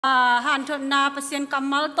han thot na pasien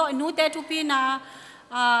kamal to inu te thupi na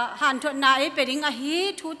han thot na e pering a hi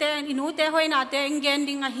thu te inu te hoi na te engen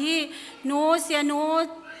ding a hi no sia no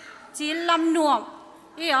chilam nuam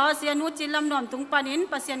ia sia no chilam nuam tung panin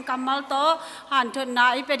pasien kamal to han thot na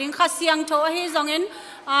e pering khasiang tho hi zongin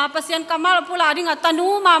pasien kamal pula ding a tanu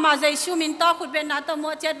ma jaisu min to khut ben na to mo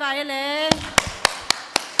chet vai le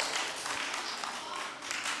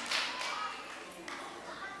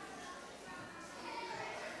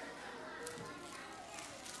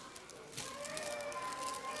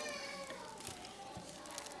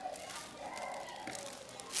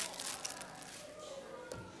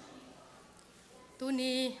tu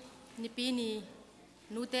ni pi ni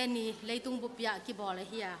nu te ni leitung bu pia ki bol le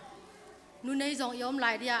hia nu nei jong yom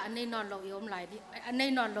lai dia an nei non lo yom lai di an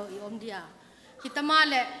nei non lo yom dia hitama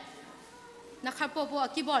le na kha po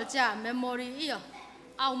ki bol cha memory io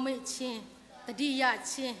au me chi ta di ya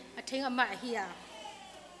chi a theng ama hia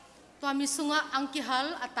to mi sunga angki hal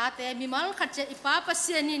ata te mi mal khat che ipa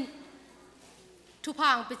pasienin thu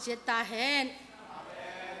phang pe che ta hen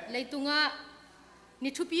leitunga ni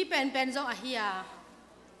thupi pen zo a hia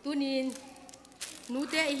tunin nu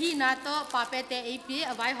te hi na to pa pe te ap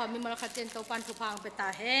awai ho mi mal khaten to pan thu phang pe ta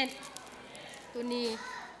hen tuni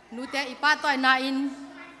nu te ipa toy na in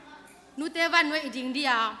nu te van we ding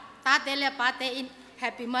dia ta te le pa te in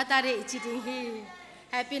happy mother day chi ding hi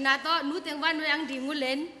happy na to nu te van we ang ding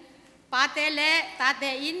ulen pa te le ta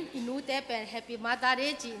te in nu te pen happy mother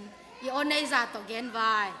day chin i onai za to gen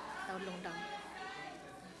vai to long dang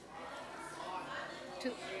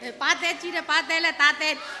pate chi de pate le tate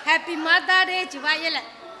happy mother day chi wa ye le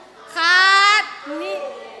khat ni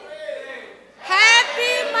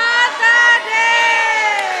happy mother day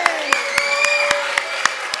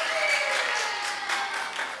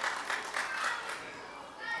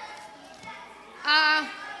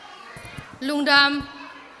lungdam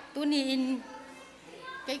tu ni in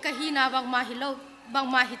kai ka hi na bang ma hi lo bang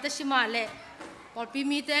ma hi ta sima le por pi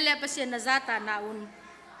mi te le pasien na zata na un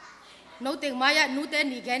no teng maya nu te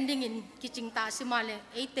ni gending in kiching ta simale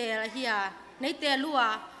e te la hia nei te lua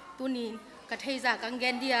tu ni ka thei za kang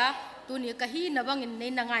gendia tu ni ka hi na bang in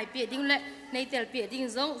nei na ngai pe ding le nei tel pe ding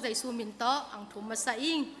zong zai su min to ang thum ma sa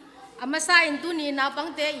ing ama sa in tu ni na bang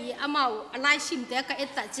te i amau alai sim te ka et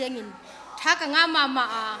ta cheng in tha ka nga ma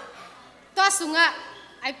to sunga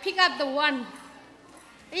I pick up the one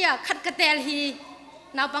iya khat ka tel hi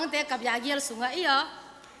na bang te ka bya gel sunga iya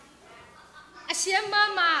asiam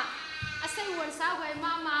mama asal wan sa wai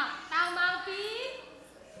mama tao mang pi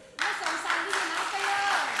nó sòng sàng đi nào cây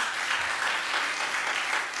ơi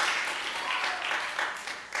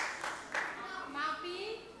mang pi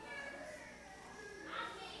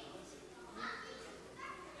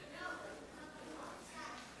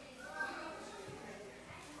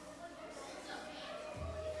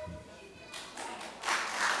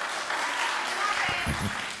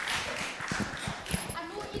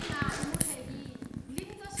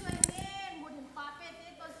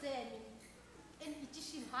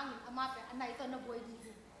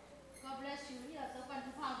God bless you. Here, so fun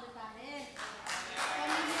to find with that.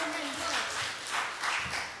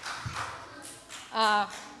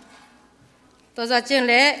 To za chen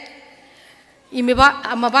le imiba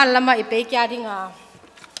amaban lama ipe kya dinga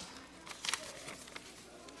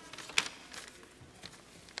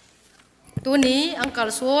tu ni angkal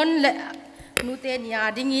son le nu te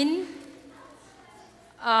nia dingin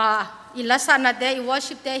ilasana te I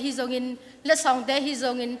worship te hi zongin le song te hi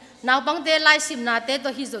zongin naw bang te lai sim na te to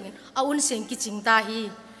hi zongin a un seng ki ching ta hi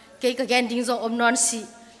ke ka gen ding zo om non si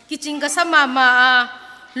ki ching ka sama ma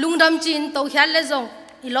lungdam chin to hyal le zong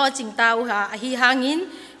I lo ching ta u ha hi hangin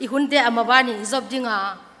I hun te amawani zob dinga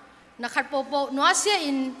na khat po no sia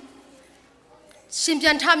in sim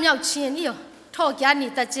jan tham yau chin yo tho kya ni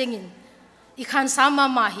ta chengin I khan sama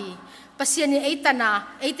ma hi pasien ni eitana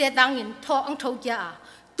eite dangin tho ang tho kya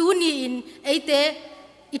tu ni in eite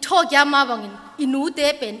I tho kya ma bangin inu te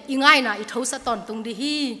pen ingai na I tho sa ton tung di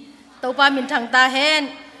hi to pa min thang ta hen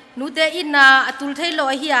nu te inna atul thei lo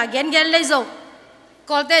hi a gen le zo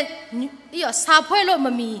kol te io sa phoi lo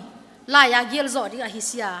mami la ya gel zo di a hi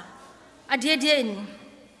sia a die in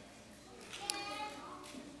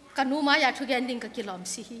kanu ma ya thu gen ding ka kilom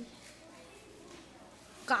si hi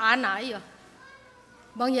ka ana io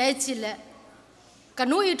bang ye chi le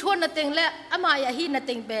kanu I thon na teng le ama ya hi na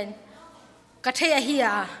teng pen ka the hi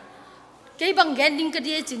a ke bang gen ding ka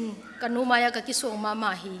die chin kanu ma ya ka ki song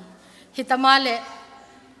ma hi hitama le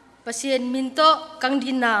pasien min to kang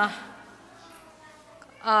dina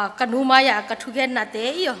kanu ma ya ka thu gen na te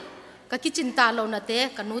io ka ki chin ta lo na te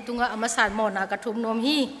kanu tunga ama san mo na ka thum nom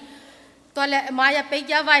hi ตัวเละมายาไป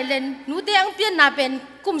ยาไวเลนนูเตอังเปียนนาเป็น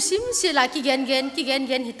กุมซิมสิลากิเก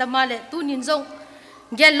นหิตมาเลตุนินจง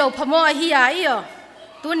เกนโลพมอฮิยาอี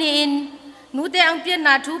ตุนินนูเตอังเปียนน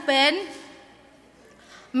าทูเป็น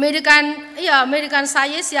อเมริกันไซ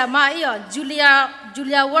เอสยามาจูเลี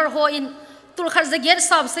ยวอร์โฮอินตุลขัดจะเกต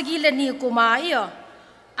สอบสกิเลนีกุมา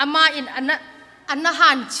อามาอินอันนั้น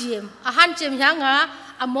ฮันจิมยัง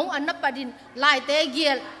อามงอันนั้นปัดินลายเตเกี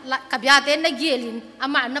ยลกับยาเตนเกียลินอา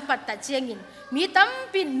มาอันนั้นปัดตัดเชียงินมีตั้ม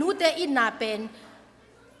ปินนูเตอินนาเป็น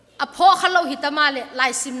อพอขลุ่หิตมาเลลา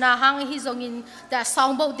ยซิมนาฮังฮิจงอินแต่สอง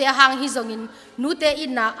บุตรเตฮังฮิจงอินนูเตอิ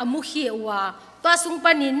นนาอามุขีอวาตัวสุงป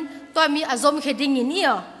นินตัวมีอารมณ์เขดิงิน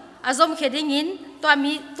อารมณ์เขดิงินตัว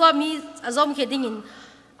มีอารมณ์เขดิงิน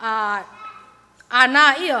อาณา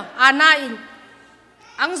อิน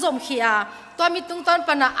อังจมขีอาตัวมีตุงต้นป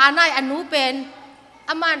นะอาณาอนุเป็น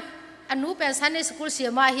อามันอนุเป็นสันนิสกุลเสีย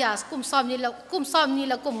มาเฮียกุมซ้อมนี่แล้วกุ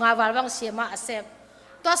มงาวาวังเสียมาอาเซม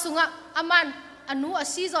ตัวสุงะอามันอนุอา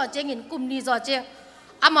ศีจอเจงินกุมนี้จอเจง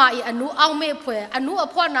อามาอีอนุเอาเมพวยอนุอ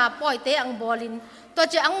พ่อนาปอยเตอังบอลินตัว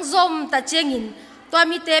เจอังจมตาเจงินตัว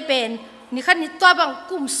มีเตเป็นนี่ขันนี่ตัวบาง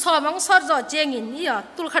กุมซ้อมอังซ้อจอเจงินนี่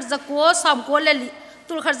ตุลขัดจะกัวซ้อมกัวเลลี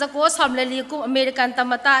ตุลขัดจะกัวซ้อมเลลีกุมอเมริกันตา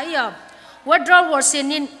มตาวัดรอวอร์เซ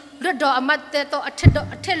นินเลือดดออามาเตโตอั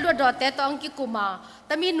ฐเลือดดอเตโตอังกิกุมาแ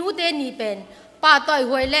ต่มีนูเดนี่เป็นป่าต่อย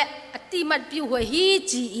หวยและอติมัดปิวหวยฮี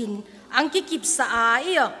จีอินอังกิกิบสา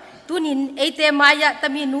ตุนินเอเตมายะแต่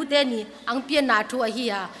มีนูเดนี่อังเปียนาทัวฮี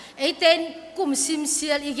ยาเอเตนกุมซิมเซี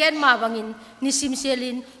ยลอีเกนมาบังอินนิซิมเซีย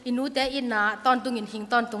ลินอินูเตอินนาตอนตุงอินหิง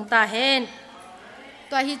ตอนตุงตาเฮน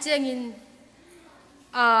ตัวฮีเจงิน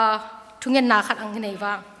ทุงเงินนาขัดอังเนยว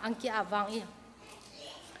างอังกีอาวัง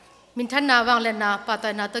มินทันนาวางเลนาปาตอ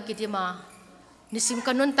ยนาตกิติมานิสิม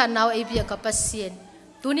กันุนตันนาวเอเบียกับปัสเซียน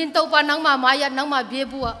ตุนินเต้าปานังมายานังมาเบีย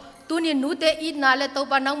บัวตุนินนูเตอินนาเลเต้า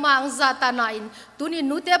ปานังมาอังซาตานาอินตุนิน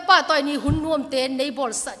นูเตปาตอยนี่หุ่นนวมเตนในบอ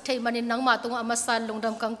ลสัตย์ไทยมันนังมาตรงอามาสันลงด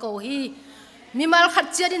ำกังโกฮีมีมาขัด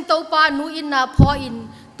เจียดินเต้าปานูอินนาพออิน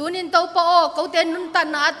ตุนินเต้าปาเขาเตนุนตัน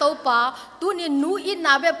นาเต้าปาตุนินนูอินน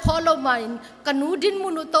าเบพอลมาอินกันนูดินมุ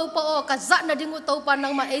นุเต้าปากันจัดนาดิงุเต้าปานั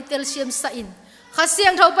งมาเอเตลเซียมสัอินข้าเสีย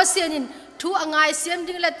งเท่าปัสเซียนินทูอ่างไอเสียม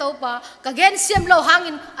ดิ้งเล่ตัวปะกะเกนเสียมเราหาง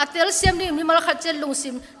อินอัตเตลเสียมดิ้งมีมาขัดเจลงซิ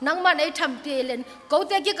มนังมันไอทำเตเลนเขาเ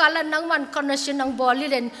ตกิกาลันนังมันคอนเนชั่นนังบอลลิ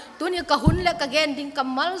เลนตัวนี้กะหุ่นเล็กกะเกนดิ้งก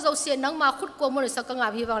ำมัลเจ้าเสียนังมาขุดกวมเลยสักกะงา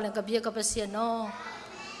พิวังเลนกะเบียกะปัสเซียนอ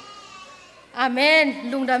อาเมน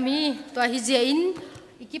ลุงดามีตัวฮิเจอิน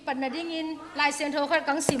อีกิปันนาดิ้งอินลายเซนเท่าขัด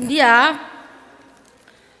กังซิมเดีย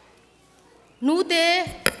นู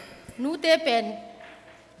เตเป็น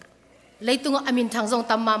เลยตุงอามินทางจง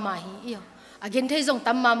ตำมาใหม่อาเกนเทจงต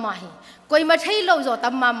ำมาใหม่กวยมาเทเราจงต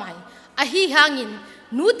ำมาใหม่อาฮีหางิน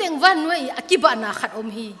นูเต็งวันไว้อากิบานาขัดอม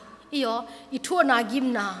ฮีอีทั่วนากิม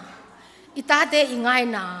นาอีตาเตอีง่าย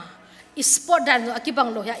นาอีสปอร์ตดันอากิบัง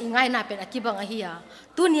โลยอีง่ายนาเป็นอากิบังอาฮียา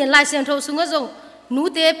ตัวนี้ลายเส้นเราสุงจงนู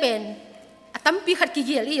เตเป็นอาตัมปีขัดกิเ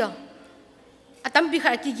กลีอาตัมปีขั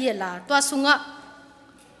ดกิเกลาตัวสุงะ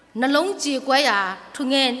นลงจีกวยาทุ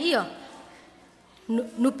เงิน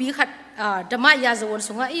นูปีขัดดมายาจวน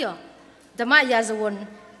สุงะดมายาจวน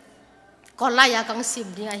กอลายากังซิม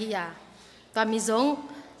ดิ้งอาฮียาตัวมีจง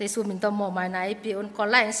แต่สูมินตัวหมอมาไหนปีอุนกอ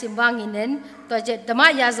ลายซิมวางอินเน้นตัวเจดมา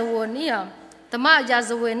ยาจวนดมายา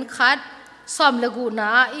จวนขัดซ้อมเลกูนา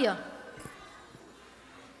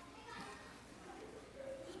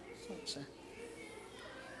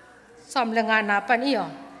ซ้อมเลงานาปัน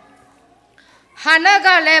ฮานาก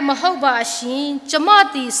าเลมหอบาชินจมา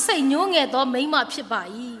ติใส่โยงเงตัวไม่มาพิบา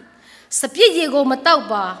ยสปีเยโกมาเต้า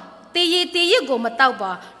บาเตยโกมาเต้าบ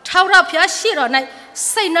าท้าวราพยาชีรอในใ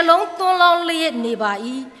ส่นลงตัวลองเลียนีบาย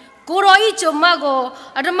กูรออีจมาโก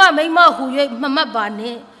อาดมาไม่มาหูยมาบานเน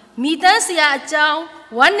มีตันเสียเจ้า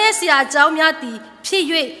วันเนเสียเจ้ามีติพี่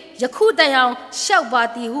ยยคู่แต่ยังเช่าบา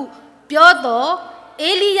ติหูเปียโตเอ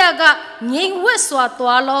ลียากะยิงเวสวาตั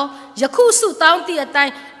วลอยคู่สุตาวตีตาย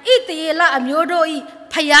อีเตยละอเมียโดอี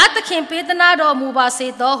พยาตะเข็มเปตนาดอมูบาเซ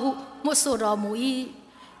ดอหูมุสุดอมูอี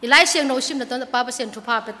ไลเสียงโนชิมนะตอนป้าเปอร์เซ็นต์ทุพ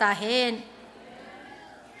าเปตาเฮน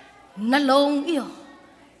นั่นลง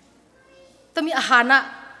ต้องมีอาหารนะ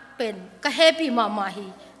เป็นก็แฮปปี้มาฮี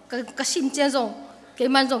ก็ชิมเจนจงเก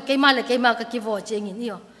มันจงเกมาเลยเกมาก็กิวเจงิน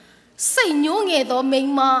ใส่โยงเงตัวเมง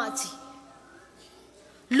มาจี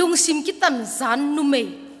ลุงชิมกิตันซันนุเม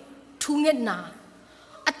ทุงเงินนา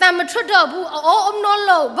แต่มาทดบูอมนอลโ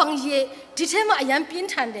ลบางเย่ที่เทมายันพิน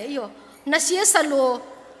ทันเดียวนัชเยสโล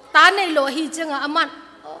ตาในโลหิจังอามัน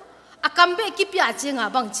อากัมเบกิปยาจังอา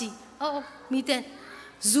บางจีมีเตน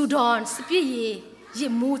จูดอนสปีเย ยิ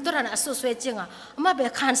มูตระนะสุสวยจริงอ่ะมาเบ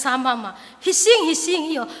คันสามาฮิซิง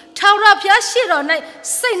อีอ๋ท้าวราพยาชีรอใน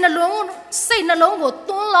ใส่นลงกู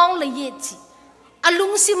ตุ้งลองเลยยี่จีอลุ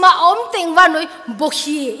งสิมาอมเต็งวันหน่อยบุ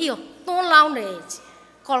คีอีอ๋ตุ้งลองเลยจี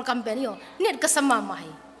คอลกัมเป็นอีอ๋เนี่ยก็สมามาฮี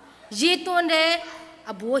ยี่ตัวเนี่ย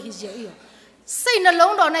อบัวฮิเจีอีอ๋ใส่นล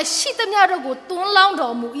งดอกในชิตเนี่ยเรากูตุ้งลองดอ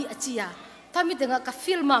กมูอีอจีอ่ะถ้ามีแต่งกับ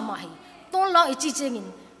ฟิลมาฮีตุ้งลองอีจีเจงิน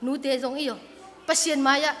นูเตจงอีอ๋ปัศยนม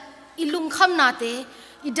ายาอีลุงคำนาเต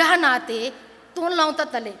อีดานาเตตุ้งลองตัด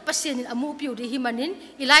ทะเลปัศยนินอมูปิวดีฮิมันนิน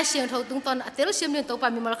อีไลเสียงทอตุ้งตอนอัตเตลเสียงนินตัวปา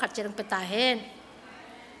มีมาลขัดเจริญเปตาเฮน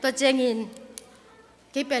ตัวเจงิน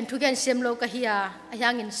กี่เป็นทุกอย่างเสียมโลกะฮิอาอายั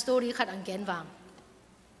งอินสตอรี่ขัดอังเกนวาง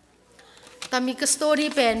แต่มีก็สตอรี่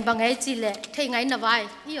เป็นบางไงจีเล่เที่ยงไงนาวาย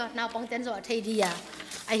อีอ๋อนาปังเต็นจอเที่ยดีอ่ะ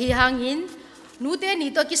ไอฮิฮังอินนูเตนี่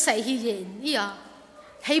ตัวกิใส่ฮิเยนอีอ๋อ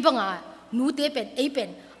ให้บังอ่ะนูเตเป็นไอเป็น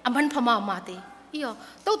อามันพม่ามาเตอีอ๋อ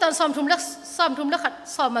ตัวตอนซ้อมทุ่มเล็กขัด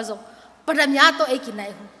ซ้อมมาจงประดามยาตัวเอกินไหน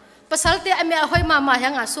หูภาษาเตะอเมริกาให้มาอย่า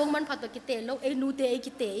งอ่ะส่งมันพัดตัวกิเตโลไอนูเตไอ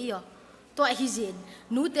กิเตอีอ๋อตัวฮิเจน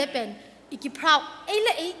นูเตเป็นอีกิพราวไอเ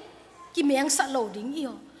ล่ไอกิเมียงสัตว์โลดิ้งอี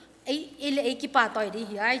อ๋อไอเล่ไอกิปาต่อยดี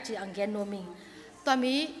ฮิไอจีอังเกนโนมิงตัว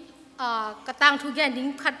มีกระตังทุกอย่างดิ้ง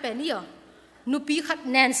ขัดเป็นอีอ๋อนูปีขัด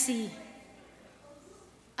แนนซี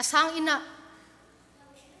อาสังอินะ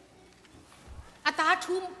อาตา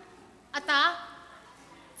ทุ่มอาตา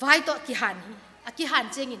ไว้ตัวกิหันกิหัน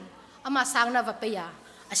เจงินอามาสังนาวัปยา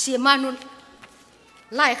อาเสียมานุน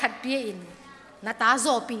ไล่ขัดเปียอินนาตาโซ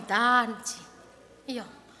ปีตานจีอีอ๋อ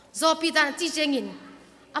โซปีตานจีเจงิน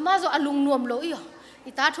อามาโซอลุงนวมโลอีอ๋อ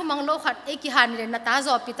อีตาทุ่มังโลขัดเอกิหันเลยนาตาโซ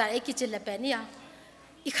ปีตานเอกิจิเลเป็นนี่อ่ะ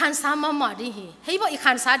อีขันสามาดีฮีให้บอกอี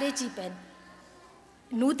ขันสาเดจีเป็น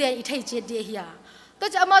นูเตอีไทยเจดีฮีอ่ะตัว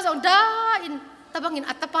จะอามาโซได้อินตะบังอิน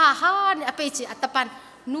อัตปาฮานอเปจิอัตปัน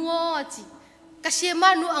นัวจีกษยมา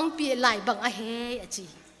นูอังปีไหลบังอาเฮอ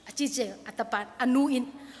จีเจงอัตปันอนูอิน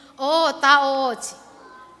โอตาโอจี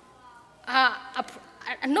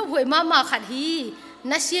อนุหวยมาขัดฮี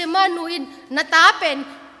นัชยมานูอินนาตาเป็น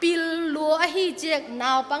ปิลลัวฮีเจกนา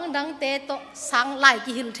วปังดังเตโตสังไหล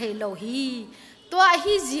กิฮิลเทโลฮีตัว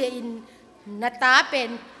ฮีเจอินนาตาเป็น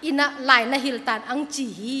อินะไหลนาฮิลตันอังจี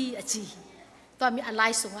ฮีอจีตัวมีอะไร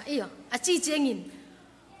ส่งอ่ะอีอ๋อจีเจงิน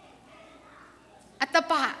อัต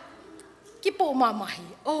ปะกิปูมาใหม่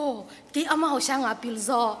โอ้กี่อามาเอาช่างอาปิลโซ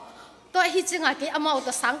ตัวฮิจิงอากี่อามาเอา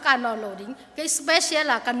ตัวสังการนอโลดิ้งกี่สเปเชียล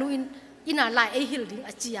ละกันนูอินาไลเอฮิลดิ้ง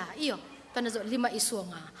อาจีอ่ะอีอ๋อตอนนั้นจะลิมาอิสวง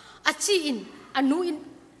อ่ะอาจีอินอานูอิน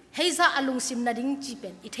เฮซ่าอลุงซิมนาดิ้งจีเป็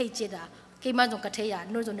นอิเทเจดากี่มันจงกระเทีย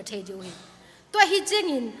นูจงกระเทียจูฮิตัวฮิจิ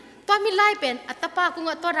งินตัวมีไลเป็นอัตปะกุง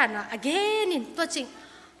ตัวรานะagain inตัวจริง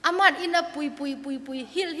อามันอินาปุย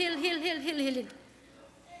ฮิล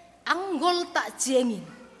อังกอลตะเจงิน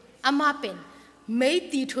อามาเป็นไม่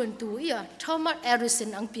ตีทวนตัวอีอะทอมัสแอริสัน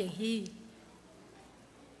อังเปียงฮี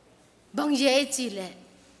บางเย่จีเล่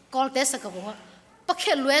กอลเตสกบงปักเข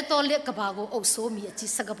ลวยตัวเล็กกบาโกโอโซมีจี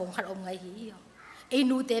สกบงขัดอมไงฮีไอ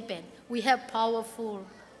นูเตเป็น we have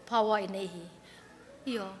power in ฮี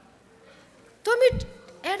อีอะตัวมี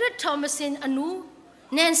เอริทอมัสินอนู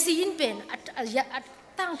แนนซีนเป็น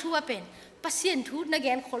ตั้งทัวเป็นปัสเซียนทูนักเรี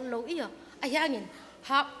ยนคนโลอีอะอายังเงิน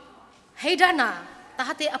ฮับให้ด้านาตา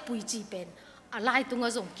เตอปุยจีเป็นอะไรตุงอ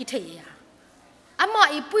จงกิเทียอามา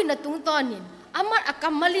อีปุยนัตุงตอนนินอามาอาก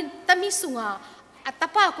ำมลินตามิสุงาอัต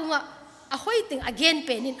ปากุงะอาห้อยติงอเกนเ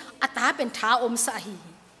ป็นนินอัตาเป็นท้าอมสาฮี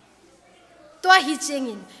ตัวฮิเจ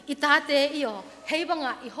งินอิตาเตอีอ๋อให้บังอ่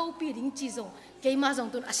ะอีฮูปีริงจีจงเกยมาจง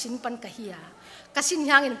ตุนอาชินปันกะฮียกะชิน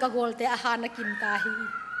ยังอินกะโกลเตอาหารนักินตาฮี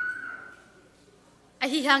ไอ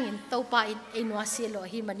ฮิยังอินเต้าปาอินเอนัวเซโล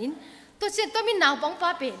ฮีมันินตัวเจตัวมินาวปังปา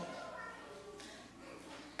เป็น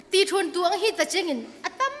ตีทวนตัวอังฮิตเจงินอั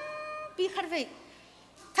ตมปีขัดไว้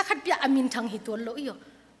ถ้าขัดปีอามินทางฮิตัวโลอีอ๋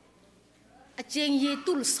อเจงยี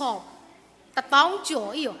ตุลสอบตะต้องจ่อ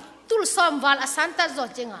อีอ๋อตุลสอบวาลอาสันตะจ่อ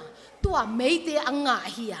เจงอ่ะตัวไม่เตอังงา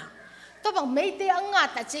ฮีอ่ะตัวบังไม่เตอังงา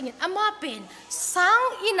ตะเจงินอามาเป็นสัง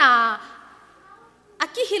อินาอา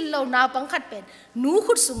กิฮิลโลนาปังขัดเป็นนู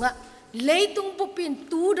ขุดสุงอ่ะเลยตุงปุปิน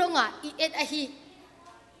ตูดงอ่ะอีเอ็ดอะฮี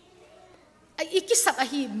อีกิสักอะ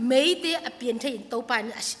ฮีไม่เตอเปลี่ยนเทอินโตปา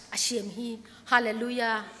นี่อาเชียมฮีฮาเลลูย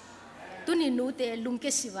าตุนินูเตลุงเก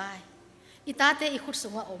สิวายอิตาเตอีขุดสุ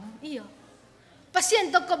งอ่ะอมอีอ๋อปัสเซียน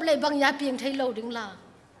ตกบเลยบางยาเพียงเทโลดิ้งลา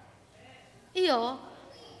อีอ๋อ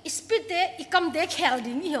อิสปิเตอีคัมเตเคล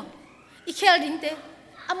ดิ้งอีอ๋ออีเคลดิ้งเต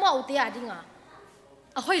อามาอุเตอาดิ้งอ่ะ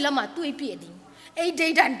อะห้อยละมาตุยเปียดิ้งไอเด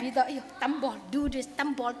ดันปีต่ออีอ๋อตัมบอลดูดิตัม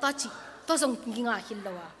บอลต่อจีต่อส่งกิงอ่ะฮิลโล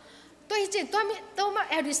อ่ะตัวจริงตัวมา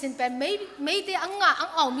เอริสันเป็นไม่ได้อังงาอัง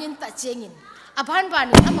เอาเมียนตัดเจงินอาบานบา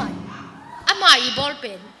นี่อามาอีบอลเ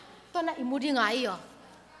ป็น ตัวน่ะอิมูดีไงอ่ะ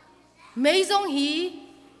ไม่จงฮี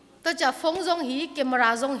ตัวจะฟงจงฮีเกมร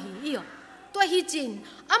าจงฮีอ่ะตัวฮีจิน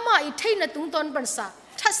อามาอีเทนตุงตอนปันสะ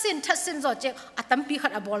ทัดสินจอเจอัตัมปีขั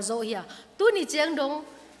ดอบอลโซฮีอ่ะตัวนี้เจงดง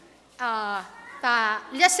ตา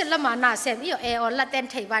เลียสิละมานาเซมอีเออละเต้น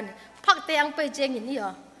ไต้หวันพักเตียงไปเจงอินอี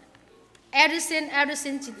เอริสิ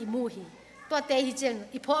นจินอิมูฮีตัวเตฮีเจง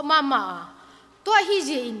อีพ่อมาตัวฮี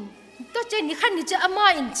จินตัวเจนี่ขันนี่จะอามา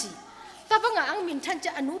อินจีตัวบังอังมินทันจะ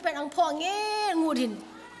อนุเป็นอังพ่อเงี้ยงูดิน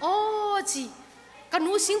โอ้จีกัน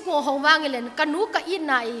นูสิงกัวหงวางเงินกันนูกับอินไ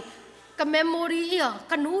หนกับเมมโมรีอี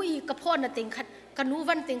กันนูอีกับพ่อน่ะติงขัดกันนู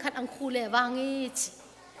วันติงขัดอังคูเลวางเงี้ยจี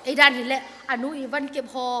ไอ้ด้านนี้แหละอนุอีวันเก็บ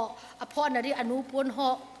ห่อพ่อน่ะดิอนุปวนห่อ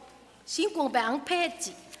สิงกัวไปอังเพช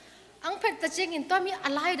จีอังเพชแต่เจงินตัวมีอะ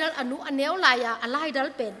ไรดัลอนุอันเนวลายอะไรดัล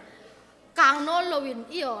เป็นกลางโนนโลวิน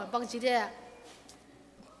อีบางทีเดีย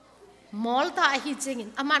มอลตาฮิเจงิน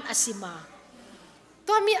อามันอาซิมา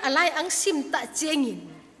ตัวมีอะไรอังซิมตาเจงิน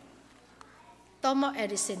ตัวมาเอ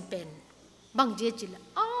ริเซนเป็นบางทีจิละ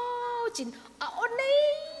อ้าวจินอ้อนนี่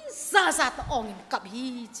ซาตะองอินกับฮี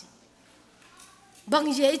จิบาง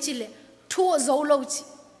ทีจิละทัวโซโลจิ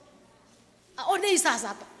อ้อนนี่ซ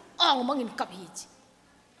าตะองบางอินกับฮีจิ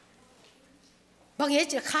บางที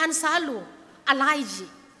จิละคานซาลูอะไรจิ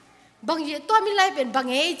บางทีตัวมีอะไรเป็นบาง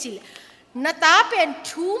ทีจิละนาตาเป็น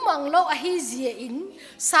ทูมังโลอหิเจียอิน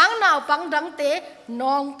สังนาวปังดังเตน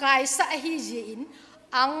องกายสะอหิเจียอิน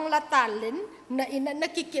อังละตาเลนนาอินนั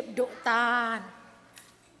กเก็บโดตาน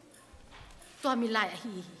ตัวมีลายอ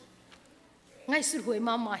หิง่ายสุดหวยม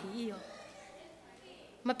าหิ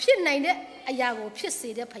มาเพี้ยนในเนี่ยอายาโกเพี้ยนเสี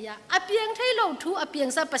ยเดียพยาอเปียงไทยโลทูอเปียง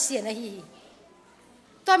ซาปเสียนอหิ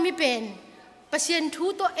ตัวมีเป็นปเสียนทู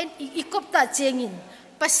ตัวเอ็นอีกบตาเจงิน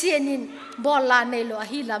ปเสียนินบอลลาในโลอ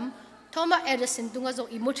หิลำทอมาเอเดสินตุงก็ส่ง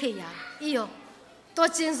อิมุเทียอีโอตัว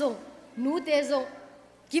เจนส่งนูเตส่ง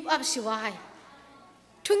กิฟต์อัพชิวาย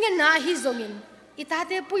ทุกอย่างน่าฮิส่งอินอิตาเ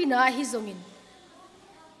ตปุยน่าฮิส่งอิน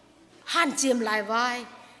ฮันเจมไลไว้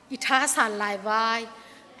อิทาสันไลไว้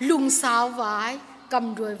ลุงสาวไว้ก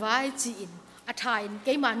ำรวยไว้จีอินอัฐายนเก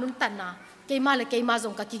มานุนตันนาเกมาเลยเกมาส่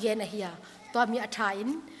งกับกิเกนเฮียตัวมีอัฐายน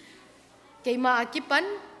เกมากิปัน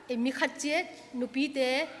เอมีขัดเจดนูปีเต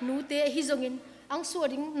นูเตฮิส่งอินอังสว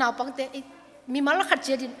ดิงนาวปังเตมีมาลขัดเจ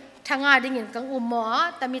ดินทางาดิ่งกังอุมอ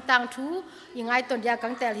แต่มีตังทูยังไงตนยากั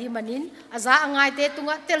งเตลฮิมันินอาซาอังไงเตตุง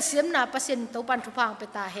ะเตลเสียมนาเปอร์เซ็นต์ตัวปันทุพังไป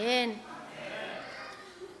ตาเห็น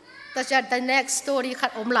แต่จะ the next story ขั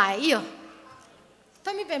ดอมไหลอีกถ้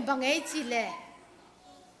ามีเป็นบางไอ้จีเล่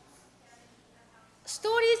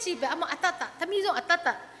story จีเป็นอามาอัตตะถ้ามีส่งอัตต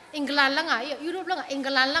ะอังกฤษละไงยุโรปละไงอังก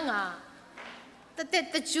ฤษละไงแ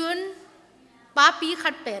ต่จุนป้าปีขั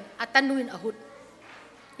ดเป็นอัตนุนอหุด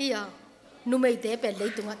อีนุ่มไอเตเป็นเลย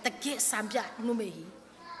ตรงตะเกียสามอย่างนุ่มไอ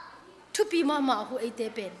ทุปีมาหูไอเต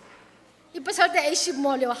เป็นอีภาษาแต่ไอชิบม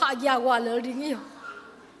อลเลยหายาวเลยดิ้งอี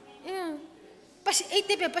ภาษาไอเต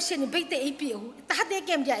เป็นภาษาหนึ่งไปเตไอปีหูตาเตเก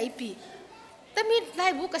มจะไอปีแต่มีไล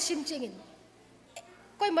บุกสิมจริง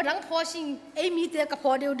ก็มาดังพอสิงไอมีเตกับพ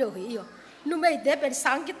อเดียวอีนุ่มไอเตเป็น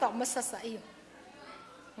สังกิตอมาสัสอี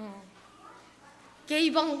เกี่ย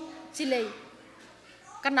บังจิเลย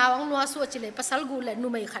กันเอาอังนัวส่วนจิเลยภาษากูเลยนุ่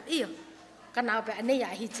มไอขัดอีกันเอาไปอันนี้ใหญ่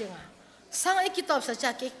ฮิจิงสังไอกิตอบสัจจะ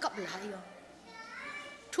เกี่ยกับหลาย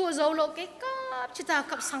ทัวร์โซโลเกี่ยกับจิตา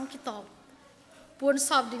กับสังกิตอบปวนส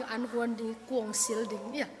อบดิ่งอันหวนดิ่งกวงซิลดิ่ง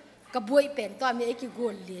กับบุยเป็นตัวมีไอกิกว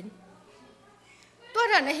นเลียนตัว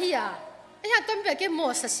นั้นเฮียตัวมีแบบแค่หมอ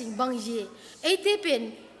สสิงบางเย่ไอเตเป็น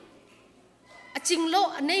จริงโล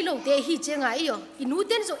อันนี้โลเตฮิจิงอินูเ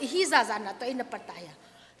ตนโซฮิซาซานะตัวอินปัตตาย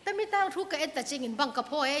แต่ไม่ตั้งทุกข์เอ็ดแต่จริงอินบังกับ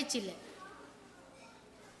พ่อไอจิเล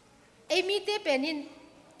ไอมีเตเป็นอิน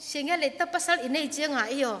เสียงอะไรแต่ภาษาอินไอจิง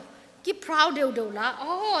กี่พราวเดียวละโอ้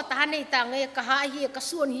ตาในต่างกะหาเฮียกะ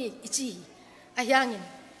ส่วนเฮียอิจิอายังอิน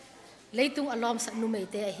เลยตุงอารมณ์สันนุ่ม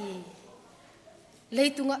เตเฮียเลย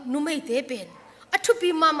ตุงนุ่มเตเป็นอัทุปี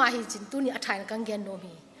มาฮิจินตุนี่อัฐานกังเกนโน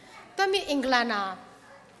มีตัวมีอังกฤษนา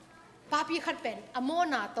ป้าพี่ขัดเป็นอโม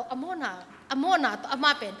นาตัวอโมนาตัวอม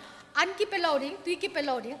าเป็นอันกี่เป็นโลดิ้งตุยกี่เป็นโ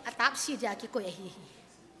ลดิ้งอัตราสีเดียกี่ก็เฮี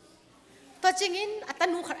ตัวจริงอินอัต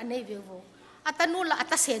นูขัดอันนี้เวโวอัตนูละอั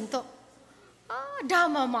ตเซนโตดา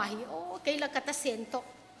มาฮิโอเกล้ากัตเซนโต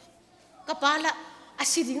กับปาละอา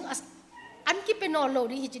ศิริงอันกี่เป็นโล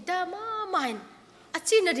ดิ้งฮิจิดามาฮินอา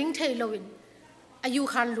ชีนดิ้งเทโลวินอายุ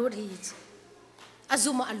ขันลูดฮิจิอา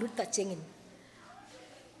ซุมาอัลลุตตะจริงอิน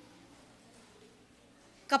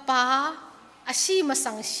กับปาอาชีมา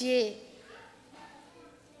สังเช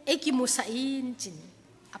เอกิมุสัยนจิน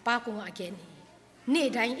อาปาคงอาเกนีนี่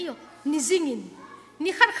ได้อีโอนี่จิงิน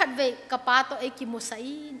นี่ขัดเวกับปาตัวเอกิมุสัย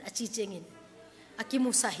นอาชีเจงินอากิ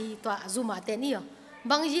มุสัยตัวอาซุมาเตนี่โอ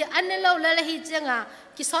บางทีอันนี้เราเลยฮิจังอ่ะ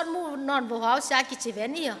กิสอดมูนอนบ่าวชากิจิเว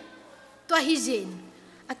นี่อ่ะตัวฮิจิน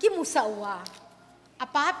อากิมุสาวาอา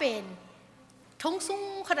ป้าเป็นทงซุง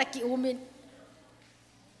ขนาดกิอุมิน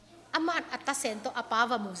อามาอัตเซนโตอาป้า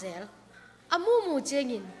วามูเซลอามูเจ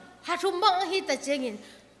งินหาทุมบังฮิตเจงิน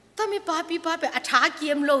ถ้ามีป้าเป็นอัฐาเกี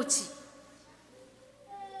ยมโลจิ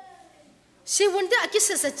ชีวันเดียกิส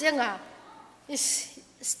เสเจงอ่ะ is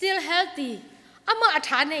still healthy อามาอั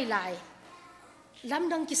ฐาในไลล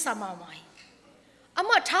ำดังกิสมาไม่อา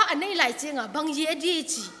มาท้าอันนี้หลายเจงอ่ะบางเยดี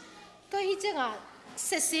จีตัวฮิเจงอ่ะเ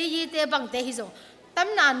สียเยเตบางเตฮิโซตั้ม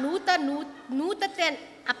นานูตาเต้น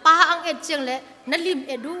อาป้าอังเอ็ดเจงเลยนั่นลิมเ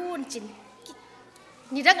อดูนจิน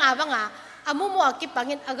นี่ดังอาบังอ่ะอามุมัวกิปังเ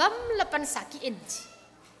งินอากำละปันสักเอ็นจี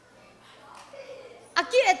อา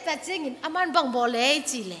กิเอ็ดแต่เจงินอามันบังบอลเลย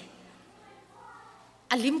จีเลย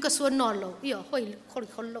อาลิมก็ส่วนนอนโลอีอ๋อ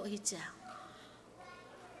คนโลฮิจ้า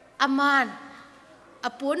อามันอ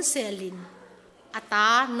าปุนเซลินอาตา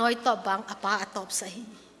น้อยตอบบังอาป้าตอบใส่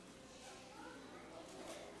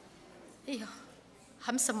อีอ๋อท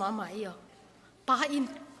ำสมาหมายอีอ๋อป้าอิน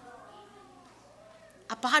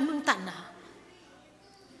อาป้านุนตันนะ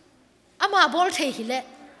อามาบอลเทหิเล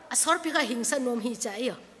อาสอร์พิกาหิงสนมฮิจ้าอี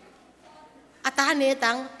อ๋ออาตาเน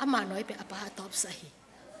ตังอามาน้อยเป็นอาป้าตอบใส่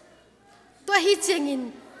ตัวฮิเจงิน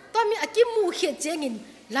ตัวมีอากิมูเขียเจงิน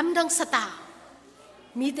ลำดังสตา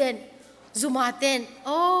มีเดนซูมาเตนโ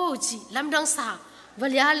อ้จีลำดังสาว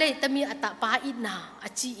ลยาเลตมีอัตป้าอินนาอา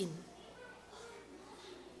จีอิน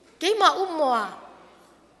เกมามัว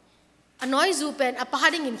อันน้อยจูเป็นอาป้า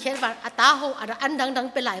ดิ่งอินเขียนว่าอัตาโฮอันดัง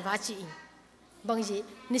เป็นหลายวาจีอินบางที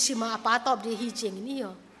นิสิมาอาป้าตอบดีฮิเจงินนี่อ๋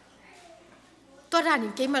อตัวด้าน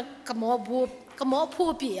นี้เกมากระหมอผู้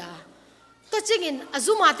ปีอาตัวจริงๆอา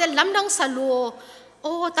จุมาเตลำดังสโลโ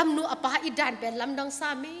อ้ตำนูอาป้าอีดานเป็นลำดังสา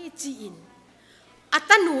มีจีอินอั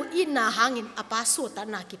ตนูอินนาหางินอาป้าสุตา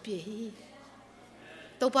นากิเปียฮี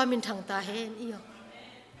ตัวป้ามินทางตาเห็นอีอ๋อ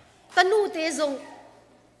ตนูเตจง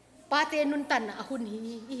ป้าเตนุนตันอาหุนฮี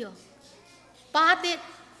อีอ๋อป้าเต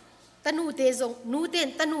ตนูเตจงนูเตน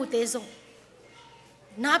ตนูเตจง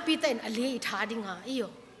นาปีเตนอลีอิทาดิงาอีอ๋อ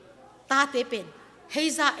ตาเตเป็นเฮ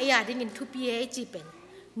ซาเอียดิงินทุปีเอจีเป็น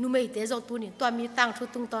นูไม่เตจงตัวนี้ตัวมีตังทุ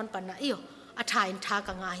ตุงตอนปันนะอีอ๋ออาทาอินทา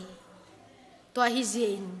กังไงตัวฮิเจ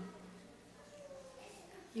น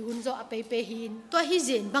ยุนโจอเปหินตัวฮิเจ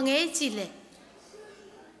นบางเอจิเล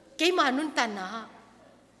เกมานุนตันนะ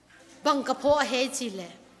บังกะโพเฮจิเล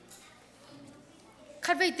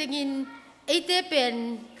คัดไปติงินเอเตเป็น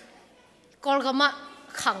กอลกามะ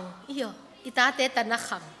ขังอีอ๋ออิตาเตตันนะ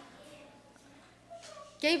ขัง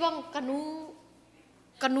เกบังกั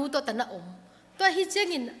นูตัวตันนะอมตัวฮิเจ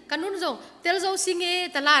งินกันูนจงเตลโจสิงเอ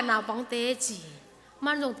ตลานาบังเตจี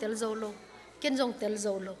มันจงเตลโจโลเกนจงเตลโจ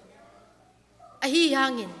โลอาฮีฮา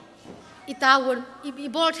งินอิตาวนอี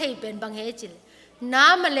บอลเทยเป็นบางเฮจิลน้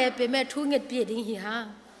ำมาเลเปแม่ทุ่งเงิดเปียดิ้งฮีฮา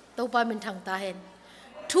ตัวป้าเป็นทางตาเห็น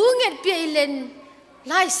ทุ่งเงิดเปียเลน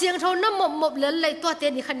ลายเสียงเท่าน้ำหมบเลยเลยตัวเต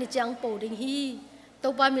นี่ขันนิจังโปดิ้งฮีตั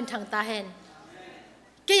วป้าเป็นทางตาเห็น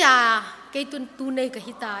เกียตุนตูเนก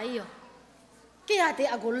ฮิตายอ๋อเกียเต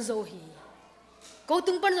อากลโซฮีกู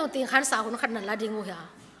ตุงปันจงติงขันสาวคนขันนั่นละดิ้งหัว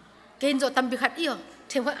เกณฑ์จตัมบิขัดอ๋อเ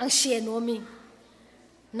ทว่าอังเชียโนมิ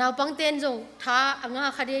นาปังเตนจงท้าอังอ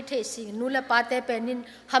าคดีเทสิงนูเลปาเตเป็นนิน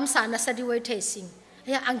ฮัมสานัสดิเวเทสิงเ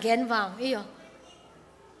ฮียอังเกนวางอีอ๋อ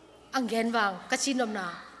อังเกนวางกัชินอมนา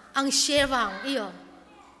อังเชียวางอีอ๋อ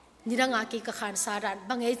นี่ดังอากีกขันสารัน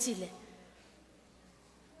บังเอจิเล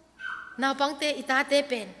นาปังเตอิตาเตเ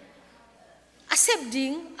ป็นอาเซบดิ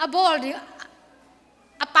งอาบอลดิ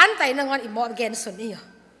อาปันไตนังวันอิมอร์เกนส่วนอีอ๋อ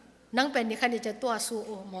นังเป็นนี่ขันดิจะตัวสู้โอ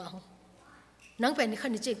มองนังเป็นนี่ขั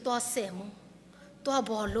นดิจะตัวเสมตัว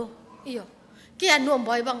บอลโลอีอ๋อเกี่ยนวม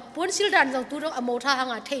บ่อยบางปุ่นสิลดันจงตัวเราอโมท่าหา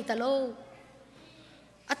งาเทยตะโล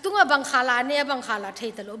อตุงบางขาลาเนี่ยบางขาลาเท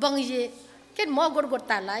ยตะโลบางยีเกินหมอกด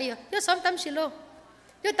ตาลายเดี๋ยวซ้ำตำสิโล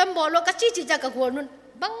เดี๋ยวตำบอลโลกัจจิจักกะกวนนุน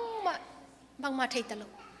บางมาเทยตะโล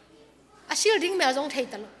อาศิลดิ้งแมวจงเทย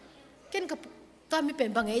ตะโลเกินกับตัวมีเป็น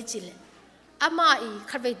บางเอจิเลอามาอี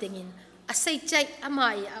ขัดไปติงินอาศัยใจอามา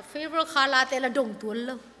อีอาเฟเวอร์ขาลาเตละดงตัวโล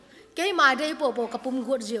เกี่ยมาได้โปกับปุ่มก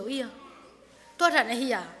ดเจียวอีตัวท่านไอ้เฮี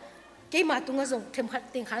ยเกี่ยมาตุงก็ส่งเทมขัด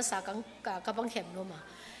ติงขันสากังกับบังเข็มโนมา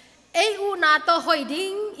เออูนาโตหอยดิ้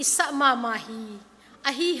งอิสมาฮีอ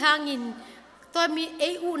าฮีหางินตัวมีเอ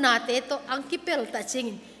อูนาเตโตอังกิเปลตาจิง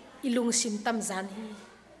อิลุงซิมตัมจานฮี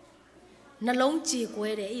นั่นลงจีกว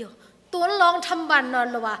ยเดียวตัวลองทำบันนอน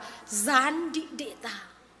ละว่าจานดิเดตา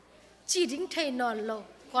จีดิ้งเทนอนละ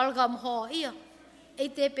กอลกำหอเอ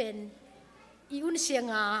เตเป็นอิอุนเสีย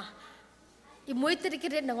งอีมวยตริก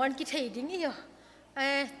เรนนังวันกิเทดิ้ง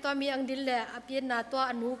ตัวมีอังดินแหละอภินาตัว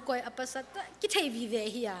อนุกอยอปัสสัตกิเทวีเว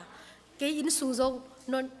ฮียเกอินสูง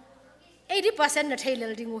นน80% นะเทเล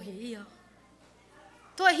ดิงูฮีย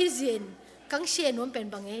ตัวฮิเจนกังเชียนวนเป็น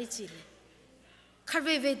บางเอจิลคาร์เว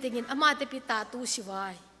เวติงินอามาเตปิตาตูชิวา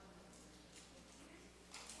ย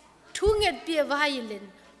ทุ่งเงินเปียวายเลน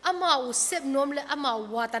อามาอุเซบนวมเลอามา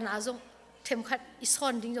วัตนาจงเทมขัดอิสอ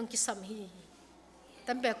นดิ้งจงกิสัมฮี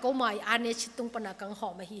ตั้งแต่ก็มาอันเนชิตุงปนักกังหอ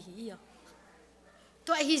มฮีฮีย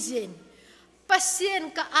ตัวฮิเจนปัสเซียน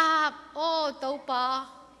กะอาบโอ้เต้าปา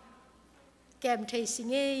แกมเทสิง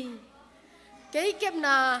เงเกยเก็บน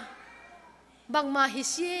าบางมาฮิ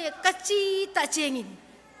เซียกัจจีตาเจงิน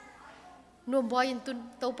นวมบอยตุน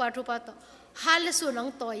เต้าปาทุปาโตฮัลสุนัง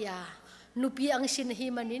ตัวยานุปีอังชินฮิ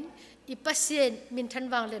มันินอีปัสเซียนมินทัน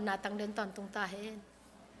วางเลนาตังเลนตอนตรงตาเห็น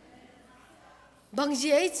บางเจ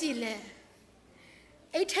จีเล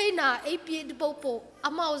ไอ้ไทยนาไอ้ปีดโปโปอา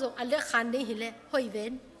มาอุงอันเล็กขันดิ้งหิเลหอยเว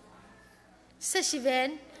นเซชิเวน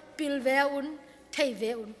ปิลเวอุนไทยเว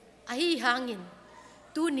อุนไอ้หางิน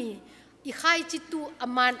ตูนี่อีข้าจิตตูอา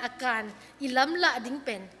มันอาการอีล้ำละดิ้งเ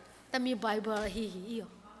ป็นแต่มีไบเบิลฮีฮีอ๋อ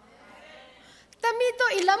แต่มีตัว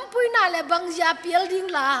อีล้ำปุยนาเลบางยาเปียลดิ้ง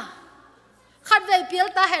ละขัดเวเปียล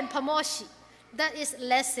ตาเห็นพมอชิ that is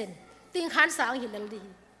lesson ติ้งขันสางหิเลดี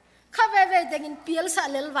ขัดเวแต่งินเปียลสะ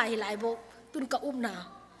เลลไว้หลายโบตุนกะอุ้มนา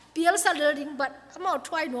เปียลสะเลดิ้งบัดอามาท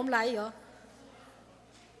วายนวมไหลอ๋อ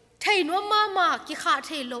เทยนวมมากิขาเท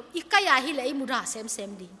ยโลอีกายาฮิเลอีมุราเซ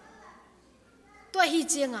มดิ้งตัวฮี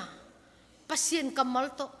เจงอ่ะปัสเซียนกัมมัล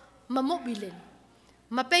โตมาโมบิเลน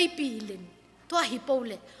มาเปย์ปีเลนตัวฮิปโปเ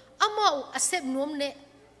ลอามาอุอาเซบนวมเน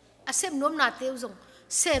อาเซบนวมนาเตวจง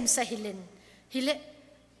เซมสะฮิเลนฮิเล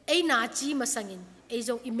ไอนาจีมาสังินไอจ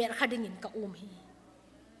งอิเมรขัดงินกะอุ้มฮี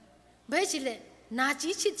เบจิเลนาจี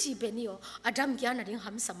ชิดจีเป็นนี่อ๋ออดัมแกนาดิ้ง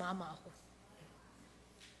หัมสมามาโห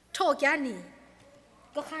โทแกนี่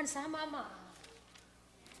ก็ขันสามามา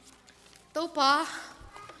ตัวป้า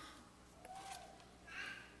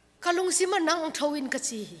กะลุงซิมันนังทวินกะ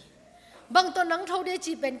จีบางตัวนังทวเด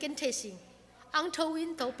จีเป็นกินเทสิงอังทวิน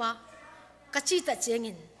ตัวป้ากะจีตะเจ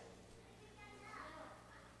งิน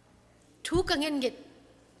ทุกกังเงินเกต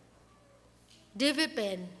เดวิดเป็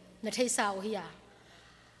นนัทไทสาวฮีย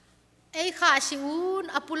ไอ้ข้าชิอุน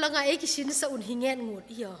อปุลังไอ้กิชินสะอุนหิเงินงูด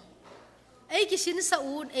ฮียไอ้กิชินสะ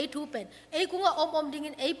อุนไอ้ทูเป็นไอ้กุ้งอมดิ่ง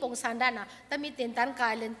ไอ้ปงสันดานะแต่มีเต็นตันกา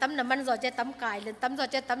ยเลนตั้มน้ำมันจอดเจตั้มกายเลนตั้มจอด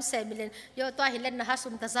เจตั้มเซมิเลนโยตัวเฮเลนนะฮะสุ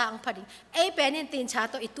มตาจางพัดิไอ้เป็นนี่ตีนชา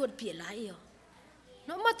ตัวไอ้ตัวเปียไหลอ๋อ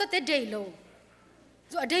น้องมาตัวเตเดย์โล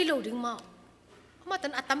ตัวเดย์โลดิ่งมามาตั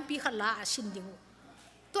นอัตตัมปีขัดละชินดิ่ง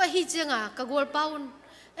ตัวฮีเจงอ่ะกะกอลปาอุน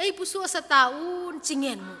ไอ้ผู้สู้สตาอุนจิงเ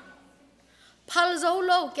งินงูพัลโซโ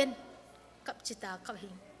ลเกนกับจิตากับหิ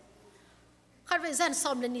งขัดไปซันซ้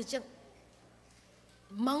อมเลนี่จัง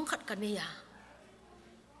มังขัดกันเนี่ย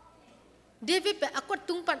เดวิดไปอากด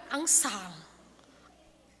ตุงปันอังสาง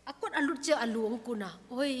อากดอลุดเจออลวงกุนะ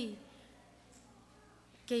โอ้ย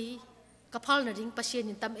เกยกระเพาะน่ะดิ้งปัสเซีย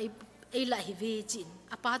นินตามไอ้ละฮิเวจิน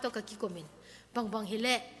อาป้าตัวกะกิโกมินบางฮิเ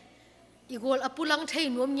ล่อีกอลอปุลังเทย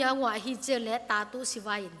นวมยางว่าฮิเจเลตาตุสิว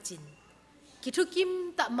ายินจินกิทุกิม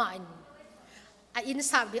ตะมาอินอิน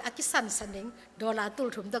สาวดิอากิสันสันเองดอลลาร์ตุล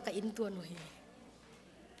ถุมตัวกับอินตัวหน่วย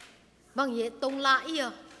บางเย่ตรงลาอีอ่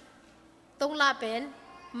ะตรงลาเป็น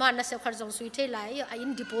มานาเซลขัดจงสุยเทลายอิน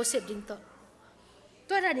ดิโพเซบดิ้ง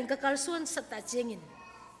ตัวนั้นดิ้งก็การส่วนสตาเจงิน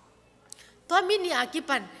ตัวมินิอากิ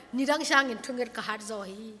ปันนิรังช่างอินทุ่งเงินกะฮัดจอ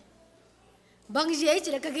ฮีบางเย่จิ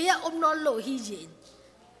เลกะเกียอมนอลโลฮีเจน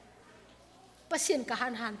ปัสเซียนกะหั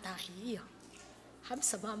นตาฮีอ่ะฮัม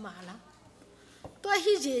สมามาละตัว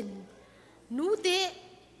ฮีเจนนูเต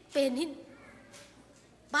เป็นหิน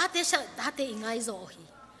บาเตชะดาเตอิงไงจอฮี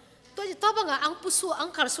ตัวบางอังปุสุอัง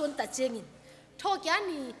คาร์ส่วนตัดเจงินทอกยา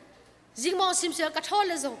นี่จิงมองซิมเสียกระทอเ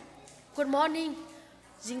ลยจง Good morning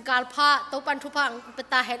จิงกาลพาตัวปันทุพังเป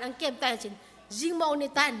ตาเห็นอังเกมตาจินจิงมองนี่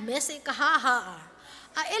ตาเมสกะฮาฮา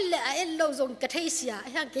เอลโลจงกระเทเสีย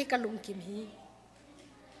ยังเกกะลุงกิมฮี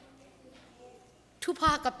ทุพ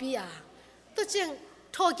ากะปีอาตัวเจง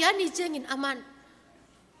ทอกยานี่เจงินอามัน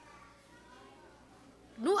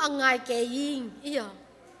นูอังไงเกยิงอีย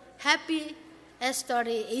Happy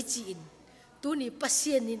Story 18ตัวนี้ปัสเ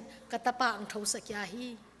ซียนินกตปาอังทศกยาฮี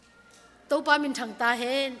ตัวปามินทางตาเ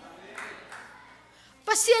ห็น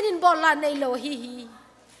ปัสเซียนินบอลลาในโลฮี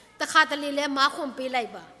ตะขาตะลีเลมาคมปีไร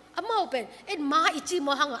บ่อามาเป็นมาอิจิม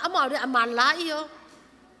หังอามาเรอามันลาอีโอ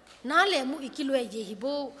นาเลมูอิกิโลเยฮิโบ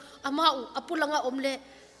อามาอปุลังอมเล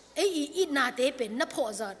อีนาเตเป็นนพอ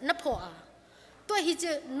ซะนพออาตัวฮิเจ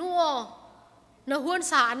นัวนหวน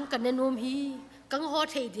สารกันเนนมฮีกังฮอ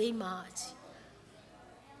เทเดมาจิ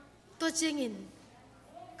ตัวเจงิน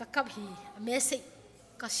กับฮีเมสิ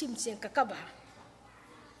ka sim cheng ka ka ba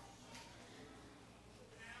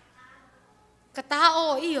ka ta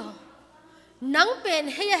o iyo nang pen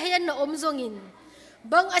heya na om zongin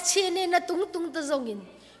bang achene na tung ta zongin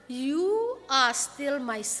you are still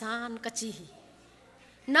my son ka chi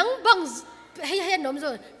nang bang heya nom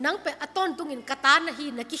zo nang pe aton tungin kata na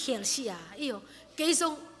hi na ki khel sia iyo ke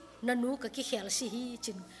zong nanu ka ki khel si hi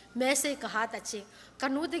chin message ka ha ta che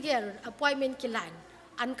kanu de gel appointment ki line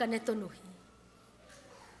an ka ne to nu hi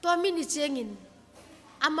to mi ni chengin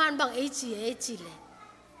aman bang e chi le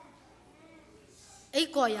e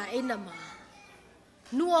ko ya e na ma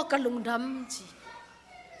nuo ka lung dam chi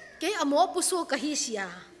ke amo pu so ka hi sia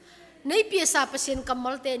nei pi sa pasien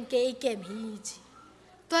kamal ten ke e kem hi chi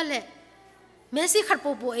to le message khat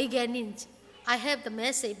po po e genin I have the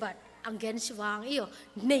message but anggen siwang iyo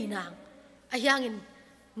nei nang ayangin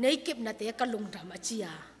nei kip na te ka lung dam achia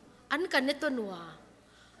an kan ne to nuwa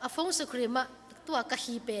afong su krema tua ka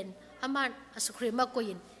hi pen aman asu krema ko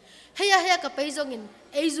yin heya ka peizongin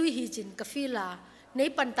eizui hi chin ka fila nei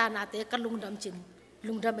pantana te ka lung dam chin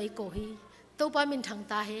lung dam ei ko hi to pa min thang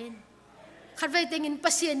ta hen khat vai tengin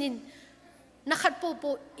pasienin na khat po po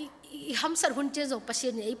i hamsar hun che zo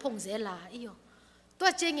pasien ei phong zela iyo to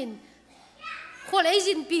chengin khol ei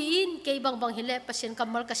jin pi in ke bang hile pasien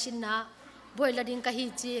kamal ka sin na boila din ka hi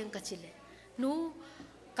cheng ka chile nu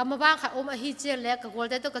kamabang kha om a hi cheng le ka gol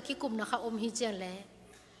te to ka ki kum na kha om hi cheng le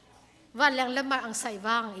wa lang le ma ang sai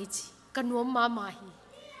wang ei chi ka nuam ma hi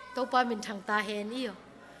to pa min thang ta hen iyo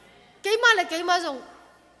ke ma zong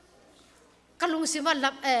kalung sima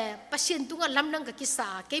lam pasien tunga lam nang ka kisa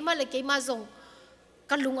ke ma zong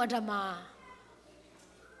kalung adama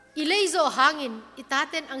ileizo hangin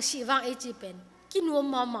itaten ang siwang e chipen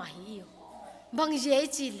kinuam ma hi yo bang je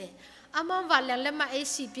chi le amam wa lang le ma e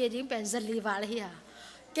si pye ding pen zali wa le ya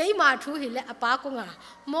ke ma thu hi le apa ko nga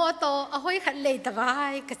mo to a hoi khat le ta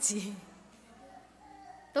bai ka chi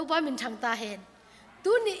to pa min thang ta hen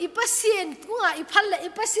tu ni ipasien tunga iphal le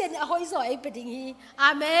ipasien a hoi zo e pe ding hi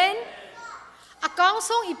amen akong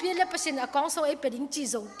song ipile pasien akong song e pe ding chi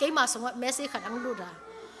zo ke ma song message khat ang lu da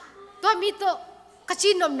to mi to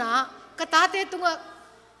kachinom na katate tunga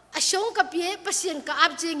asyong ka pie pasien ka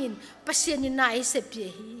abjengin pasien ni na e se pie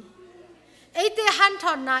hi eite han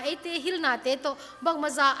thon na eite hil na te to bang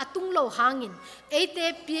maza atung lo hangin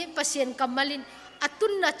eite pie pasien kamalin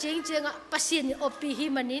atun na cheng pasien ni opi hi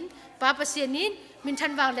manin pa pasienin min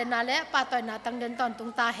than wang le na le pa toy na tang den ton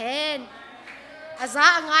tung ta hen aza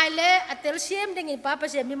angai le atel siem ding pa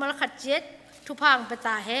pasien mi mal khat jet thu phang pe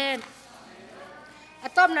ta hen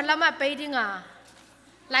atom na lama pe dinga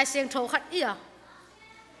lai siang tho khat ia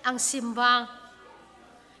ang simbang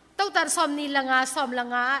tau tar som ni langa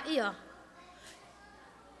ia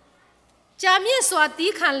jamie swati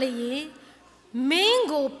khan le yi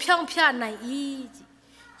mango phyang phya nai i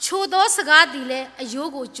chu do saga di le ayo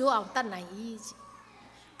go jo aw tat nai i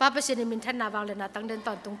pa pa se ni min than na wang le na tang den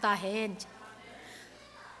ton tung ta hen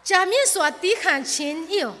jamie swati khan chin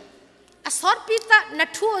io a sort pita na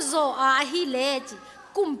thu zo a hi le ji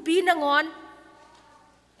kumpi na ngon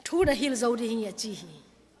thu na hil zo di hi chi hi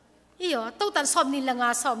iyo to tan som ni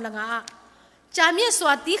langa jamie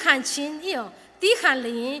swati khan chin iyo ti khan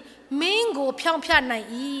le mango phyang phya nai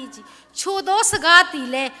i ji chu do saga ti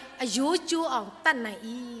le ayo chu aw tat nai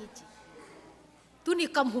i ji tu ni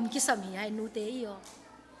kam hum ki sam hi ai nu te iyo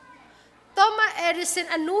Toma Edison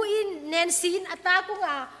anu in Nancy in ata ko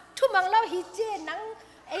nga thumang law hi che nang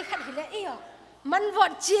ai khat hi le iyo man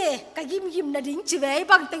vot che ka gim na ding chi ve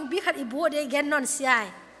bang teng bi khat i bo de gen non siai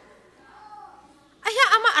aya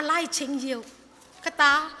ama alai ching you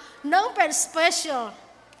kata nang pen special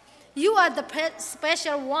you are the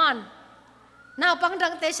special one now pang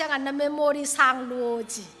dang te sang an memory sang lo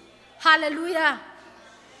ji hallelujah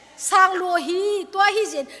sang lo hi to hi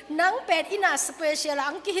jen nang pen ina special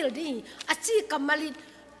ang ki hil di achi kamali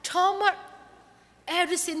thoma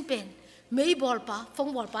everything pen mei bol pa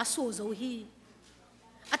phong bol pa so zo hi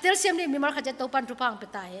atel sem ni mi mar kha to pan tu pang pe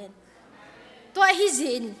ta hen to hi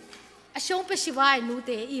jen asyong pe siwai nu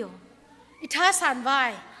te iyo itha san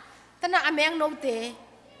vai tana ameng no te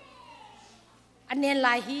anen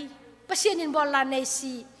lai hi pasien in bol la nei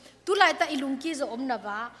si tu lai ta ilung ki zo om na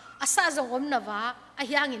ba asa zo om na ba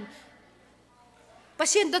ahyangin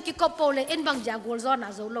pasien do ki kopo le en bang ja gol zo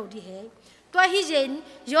na zo lo di he to hi jen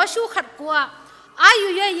yoshu khat kwa ayu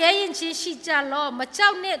ye yin chi shi cha lo ma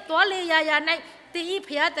chau ne to le ya nai te i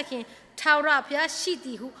phya ta khin thawra phya shi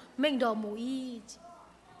ti hu meng do mu i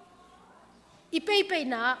ipe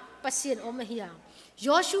na pasien om hiya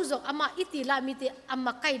yoshu zo ama itila mi te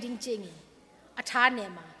ama kai ding chengin atha ne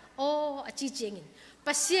ma o achi chengin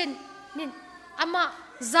pasien nin ama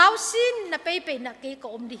zau sin na pe na ke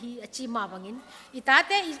ko om di hi achi ma bangin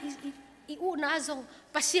itate I u na zong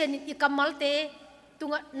pasien I kamal te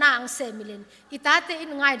tunga nang se milin itate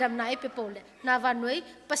in ngai dam na pe pole na vanoi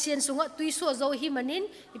pasien sunga tuiso zo hi manin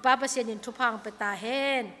ipa pasien in thupang pe ta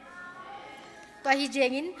hen pa hi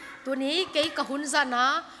jengin tuni ke ka hun za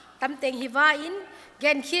na tam teng hi wa in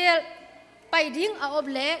gen khiel pai ding a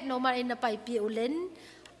oble normal in na pai pi ulen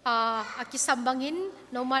a ki sambangin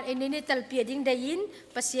normal in ni tel pi ding dein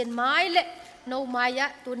pasien mai le no maya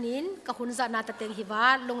tunin ka hun za na ta teng hi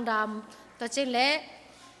wa longdam to chen le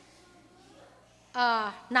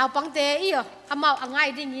nào bằng thế iyo amau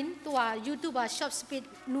angai ding in tua YouTube shop speed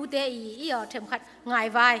nu te iyo them khat ngai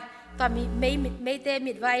vai to mi me te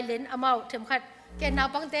mit vai len amau them khat ke nào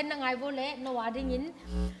bằng thế na ngai bo le no wa ding in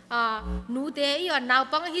nu te iyo nào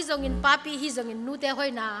bằng hi zong in papi hi zong in nu te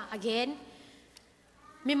hoi na again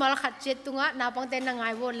mi mal khat chet tunga nào bằng thế na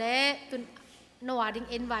ngai bo le tun no wa ding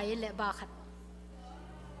en vai le ba khat.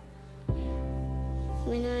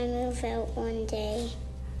 When I move out one day,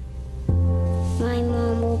 my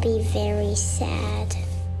mom will be very sad.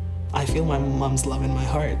 I feel my mom's love in my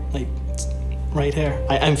heart, like right here.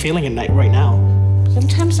 I'm feeling it right now.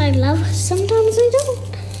 Sometimes I love her, sometimes I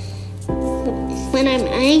don't. But when I'm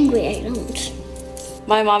angry, I don't.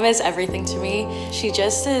 My mom is everything to me. She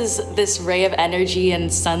just is this ray of energy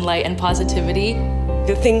and sunlight and positivity.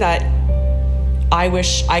 The thing that I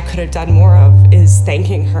wish I could have done more of is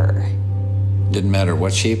thanking her. Didn't matter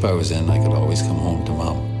what shape I was in, I could always come home to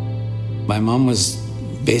Mom. My mom was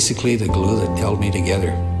basically the glue that held me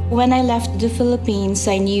together. When I left the Philippines,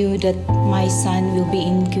 I knew that my son will be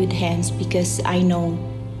in good hands because I know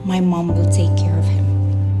my mom will take care of him.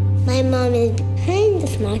 My mom is kind of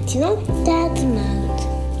smart, she's not that smart.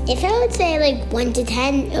 If I would say like 1 to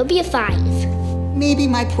 10, it would be a 5. Maybe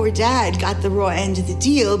my poor dad got the raw end of the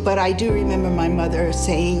deal, but I do remember my mother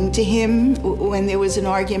saying to him when there was an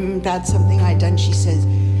argument about something I'd done, she says,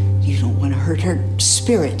 "You don't want to hurt her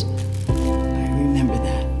spirit." I remember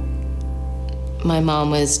that. My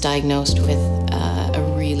mom was diagnosed with a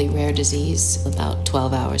really rare disease about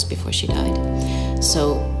 12 hours before she died.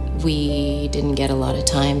 So we didn't get a lot of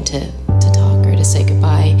time to talk or to say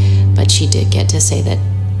goodbye, but she did get to say that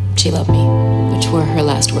she loved me, which were her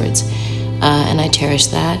last words. And I cherish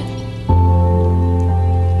that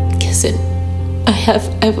because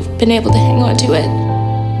I've been able to hang on to it.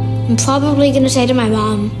 I'm probably going to say to my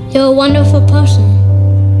mom, "You're a wonderful person.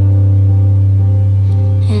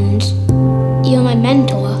 And you're my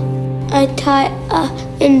mentor." I tie an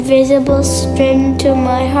invisible string to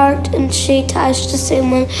my heart, and she ties the same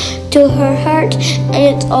one to her heart, and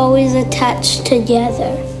it's always attached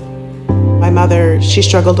together. My mother, she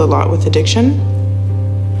struggled a lot with addiction.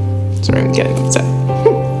 Sorry, I'm getting upset.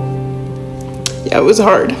 Yeah, it was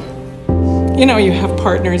hard. You know, you have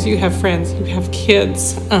partners, you have friends, you have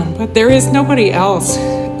kids, but there is nobody else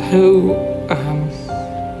who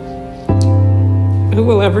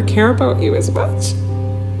will ever care about you as much.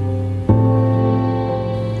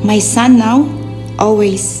 My son now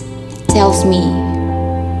always tells me,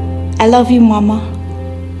 "I love you, Mama."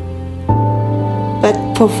 But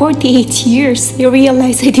for 48 years, I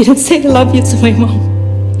realized I didn't say I love you to my mom.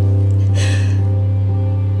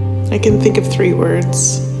 I can think of 3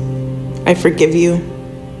 words. I forgive you.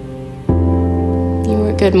 You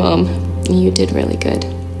were a good mom. You did really good.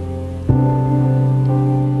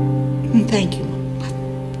 Thank you, Mom.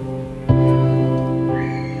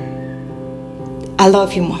 I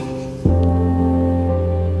love you, Mom.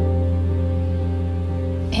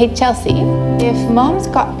 Hey, Chelsea, if moms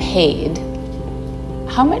got paid,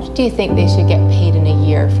 how much do you think they should get paid in a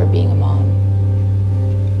year for being a mom?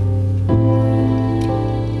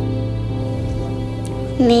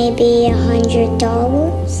 Maybe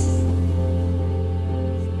 $100.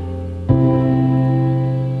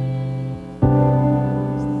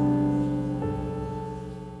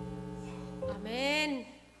 Amen.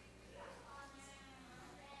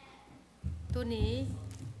 Tuni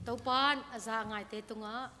taupan aza ngai te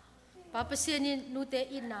tunga papasianin nute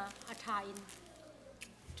ina athain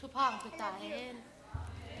thupang pitahen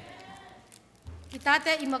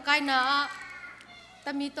kitate imakai na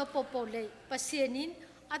tamito popole pasianin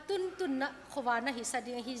atun tunna khowana hi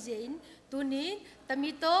sading hi zein tunin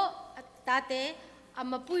tamito tate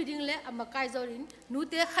amapui ding le amakai zorin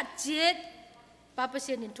nute khatjet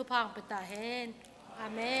papasianin thupang pitahen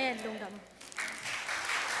amen longdam